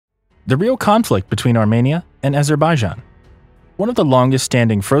The real conflict between Armenia and Azerbaijan. One of the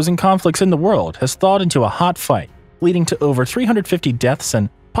longest-standing frozen conflicts in the world has thawed into a hot fight, leading to over 350 deaths and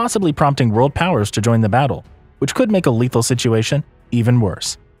possibly prompting world powers to join the battle, which could make a lethal situation even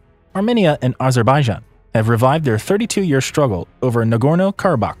worse. Armenia and Azerbaijan have revived their 32-year struggle over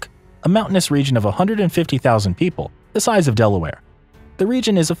Nagorno-Karabakh, a mountainous region of 150,000 people, the size of Delaware. The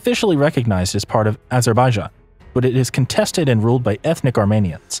region is officially recognized as part of Azerbaijan, but it is contested and ruled by ethnic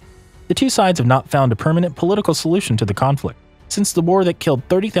Armenians. The two sides have not found a permanent political solution to the conflict since the war that killed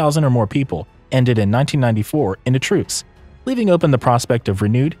 30,000 or more people ended in 1994 in a truce, leaving open the prospect of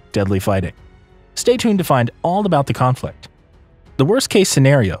renewed, deadly fighting. Stay tuned to find all about the conflict. The worst-case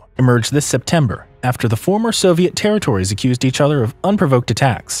scenario emerged this September after the former Soviet territories accused each other of unprovoked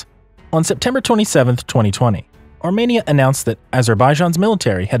attacks. On September 27, 2020, Armenia announced that Azerbaijan's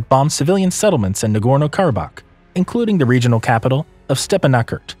military had bombed civilian settlements in Nagorno-Karabakh, including the regional capital of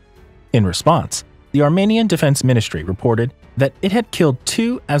Stepanakert. In response, the Armenian Defense Ministry reported that it had killed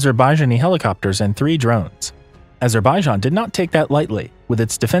 2 Azerbaijani helicopters and 3 drones. Azerbaijan did not take that lightly, with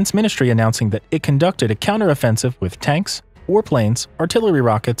its defense ministry announcing that it conducted a counteroffensive with tanks, warplanes, artillery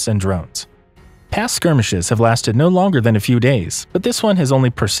rockets, and drones. Past skirmishes have lasted no longer than a few days, but this one has only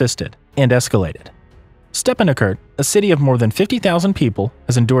persisted and escalated. Stepanakert, a city of more than 50,000 people,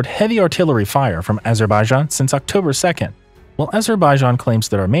 has endured heavy artillery fire from Azerbaijan since October 2nd, while Azerbaijan claims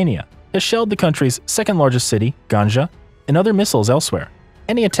that Armenia has shelled the country's second-largest city, Ganja, and other missiles elsewhere,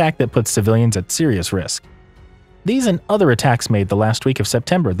 any attack that puts civilians at serious risk. These and other attacks made the last week of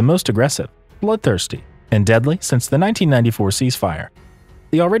September the most aggressive, bloodthirsty, and deadly since the 1994 ceasefire.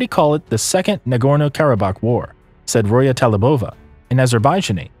 They already call it the Second Nagorno-Karabakh War, said Roya Talibova, an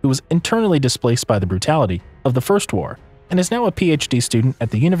Azerbaijani who was internally displaced by the brutality of the First War and is now a PhD student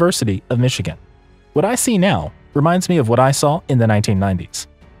at the University of Michigan. What I see now reminds me of what I saw in the 1990s.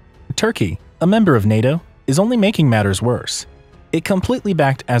 Turkey, a member of NATO, is only making matters worse. It completely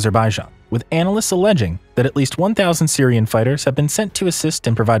backed Azerbaijan, with analysts alleging that at least 1,000 Syrian fighters have been sent to assist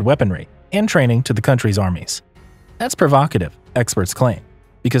and provide weaponry and training to the country's armies. That's provocative, experts claim,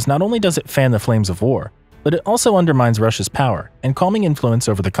 because not only does it fan the flames of war, but it also undermines Russia's power and calming influence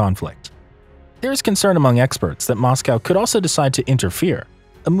over the conflict. There is concern among experts that Moscow could also decide to interfere,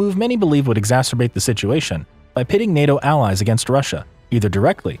 a move many believe would exacerbate the situation by pitting NATO allies against Russia, either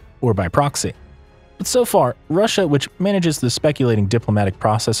directly or by proxy. But so far, Russia, which manages the speculating diplomatic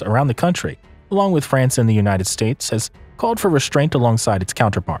process around the country, along with France and the United States, has called for restraint alongside its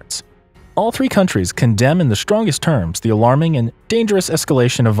counterparts. All 3 countries condemn in the strongest terms the alarming and dangerous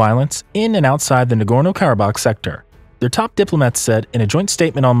escalation of violence in and outside the Nagorno-Karabakh sector, their top diplomats said in a joint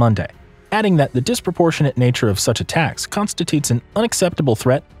statement on Monday, adding that the disproportionate nature of such attacks constitutes an unacceptable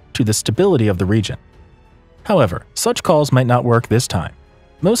threat to the stability of the region. However, such calls might not work this time.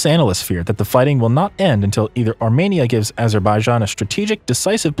 Most analysts fear that the fighting will not end until either Armenia gives Azerbaijan a strategic,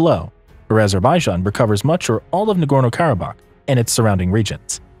 decisive blow, or Azerbaijan recovers much or all of Nagorno-Karabakh and its surrounding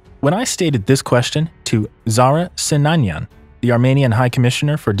regions. When I stated this question to Zara Sinanyan, the Armenian High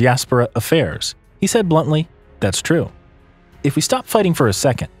Commissioner for Diaspora Affairs, he said bluntly, "That's true. If we stop fighting for a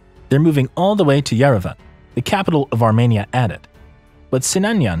second, they're moving all the way to Yerevan," the capital of Armenia added. But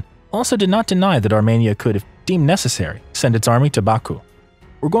Sinanyan also did not deny that Armenia could, if deemed necessary, send its army to Baku.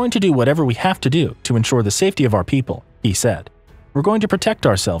 "We're going to do whatever we have to do to ensure the safety of our people," he said. "We're going to protect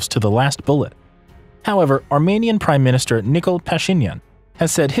ourselves to the last bullet." However, Armenian Prime Minister Nikol Pashinyan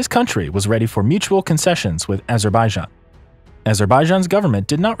has said his country was ready for mutual concessions with Azerbaijan. Azerbaijan's government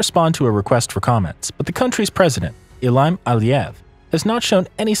did not respond to a request for comments, but the country's president, Ilham Aliyev, has not shown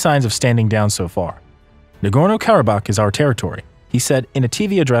any signs of standing down so far. "Nagorno-Karabakh is our territory," he said in a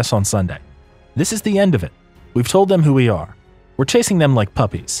TV address on Sunday. "This is the end of it. We've told them who we are. We're chasing them like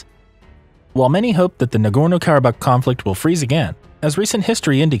puppies." While many hope that the Nagorno-Karabakh conflict will freeze again, as recent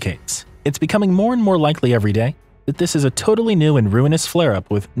history indicates, it's becoming more and more likely every day that this is a totally new and ruinous flare-up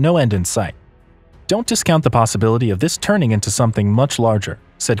with no end in sight. "Don't discount the possibility of this turning into something much larger,"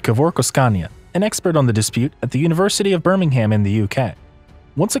 said Kavor Koskanian, an expert on the dispute at the University of Birmingham in the UK.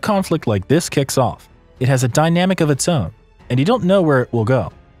 "Once a conflict like this kicks off, it has a dynamic of its own, and you don't know where it will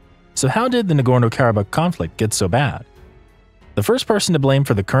go. So how did the Nagorno-Karabakh conflict get so bad? The first person to blame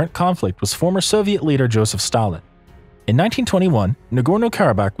for the current conflict was former Soviet leader Joseph Stalin. In 1921,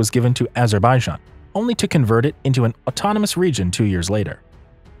 Nagorno-Karabakh was given to Azerbaijan, only to convert it into an autonomous region 2 years later.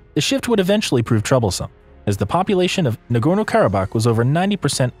 The shift would eventually prove troublesome, as the population of Nagorno-Karabakh was over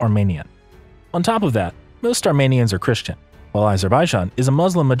 90% Armenian. On top of that, most Armenians are Christian, while Azerbaijan is a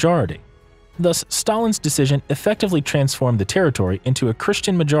Muslim majority. Thus, Stalin's decision effectively transformed the territory into a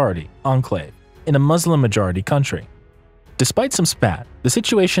Christian-majority enclave in a Muslim-majority country. Despite some spat, the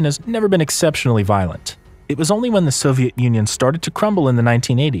situation has never been exceptionally violent. It was only when the Soviet Union started to crumble in the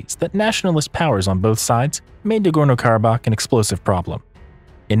 1980s that nationalist powers on both sides made Nagorno-Karabakh an explosive problem.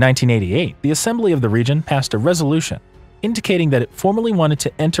 In 1988, the Assembly of the region passed a resolution indicating that it formally wanted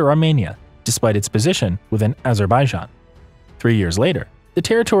to enter Armenia despite its position within Azerbaijan. 3 years later, the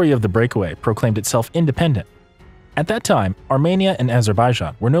territory of the breakaway proclaimed itself independent. At that time, Armenia and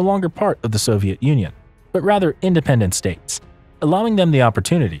Azerbaijan were no longer part of the Soviet Union, but rather independent states, allowing them the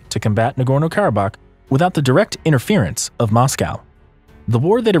opportunity to combat Nagorno-Karabakh without the direct interference of Moscow. The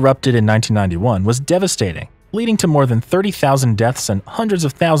war that erupted in 1991 was devastating, leading to more than 30,000 deaths and hundreds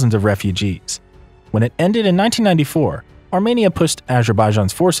of thousands of refugees. When it ended in 1994, Armenia pushed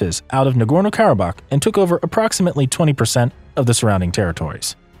Azerbaijan's forces out of Nagorno-Karabakh and took over approximately 20% of the surrounding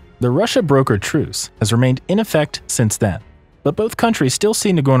territories. The Russia-brokered truce has remained in effect since then, but both countries still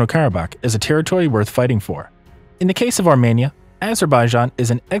see Nagorno-Karabakh as a territory worth fighting for. In the case of Armenia, Azerbaijan is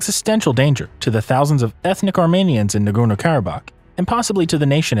an existential danger to the thousands of ethnic Armenians in Nagorno-Karabakh and possibly to the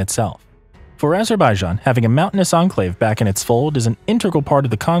nation itself. For Azerbaijan, having a mountainous enclave back in its fold is an integral part of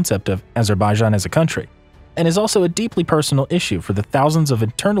the concept of Azerbaijan as a country, and is also a deeply personal issue for the thousands of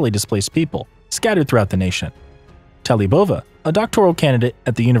internally displaced people scattered throughout the nation. Talibova, a doctoral candidate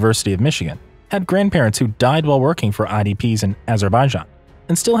at the University of Michigan, had grandparents who died while working for IDPs in Azerbaijan,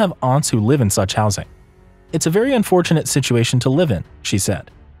 and still have aunts who live in such housing. "It's a very unfortunate situation to live in," she said.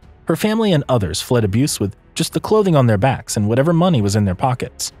 Her family and others fled abuse with just the clothing on their backs and whatever money was in their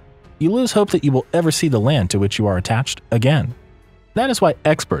pockets. You lose hope that you will ever see the land to which you are attached again. That is why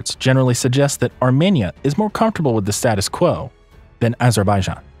experts generally suggest that Armenia is more comfortable with the status quo than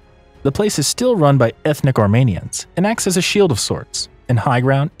Azerbaijan. The place is still run by ethnic Armenians and acts as a shield of sorts, and high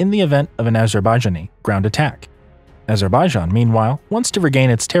ground in the event of an Azerbaijani ground attack. Azerbaijan, meanwhile, wants to regain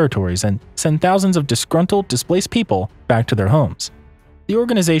its territories and send thousands of disgruntled, displaced people back to their homes. The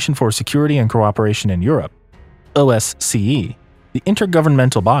Organization for Security and Cooperation in Europe, OSCE, the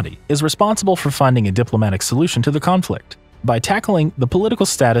intergovernmental body, is responsible for finding a diplomatic solution to the conflict by tackling the political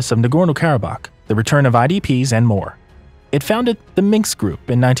status of Nagorno-Karabakh, the return of IDPs, and more. It founded the Minsk Group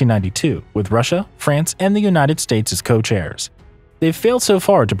in 1992 with Russia, France, and the United States as co-chairs. They've failed so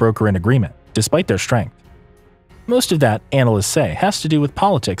far to broker an agreement, despite their strength. Most of that, analysts say, has to do with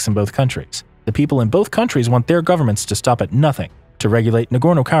politics in both countries. The people in both countries want their governments to stop at nothing to regulate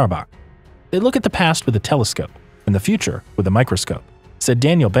Nagorno-Karabakh. They look at the past with a telescope and the future with a microscope, said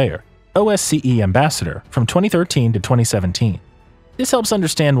Daniel Bayer, OSCE ambassador from 2013 to 2017. This helps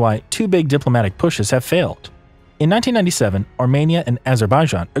understand why two big diplomatic pushes have failed. In 1997, Armenia and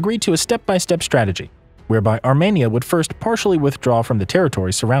Azerbaijan agreed to a step-by-step strategy, whereby Armenia would first partially withdraw from the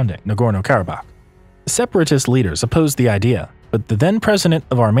territory surrounding Nagorno-Karabakh. Separatist leaders opposed the idea, but the then president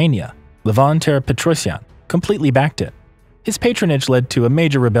of Armenia, Levan Ter-Petrosyan, completely backed it. His patronage led to a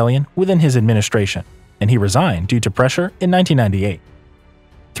major rebellion within his administration, and he resigned due to pressure in 1998.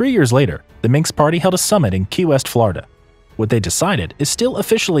 3 years later, the Minsk Party held a summit in Key West, Florida. What they decided is still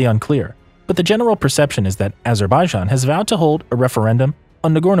officially unclear, but the general perception is that Azerbaijan has vowed to hold a referendum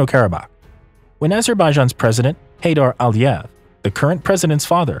on Nagorno-Karabakh. When Azerbaijan's president, Heydar Aliyev, the current president's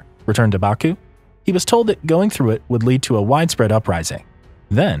father, returned to Baku, he was told that going through it would lead to a widespread uprising.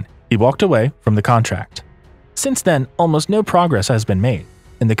 Then, he walked away from the contract. Since then, almost no progress has been made,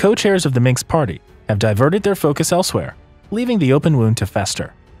 and the co-chairs of the Minsk Party have diverted their focus elsewhere, leaving the open wound to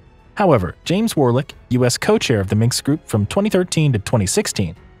fester. However, James Warlick, U.S. co-chair of the Minsk Group from 2013 to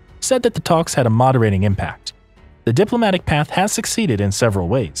 2016, said that the talks had a moderating impact. "The diplomatic path has succeeded in several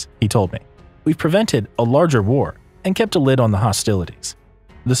ways," he told me. "We've prevented a larger war and kept a lid on the hostilities."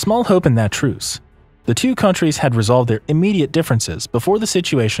 The small hope in that truce. The two countries had resolved their immediate differences before the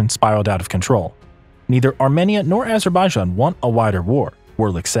situation spiraled out of control. Neither Armenia nor Azerbaijan want a wider war,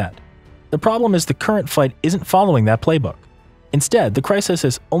 Warlick said. The problem is the current fight isn't following that playbook. Instead, the crisis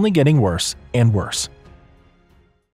is only getting worse and worse.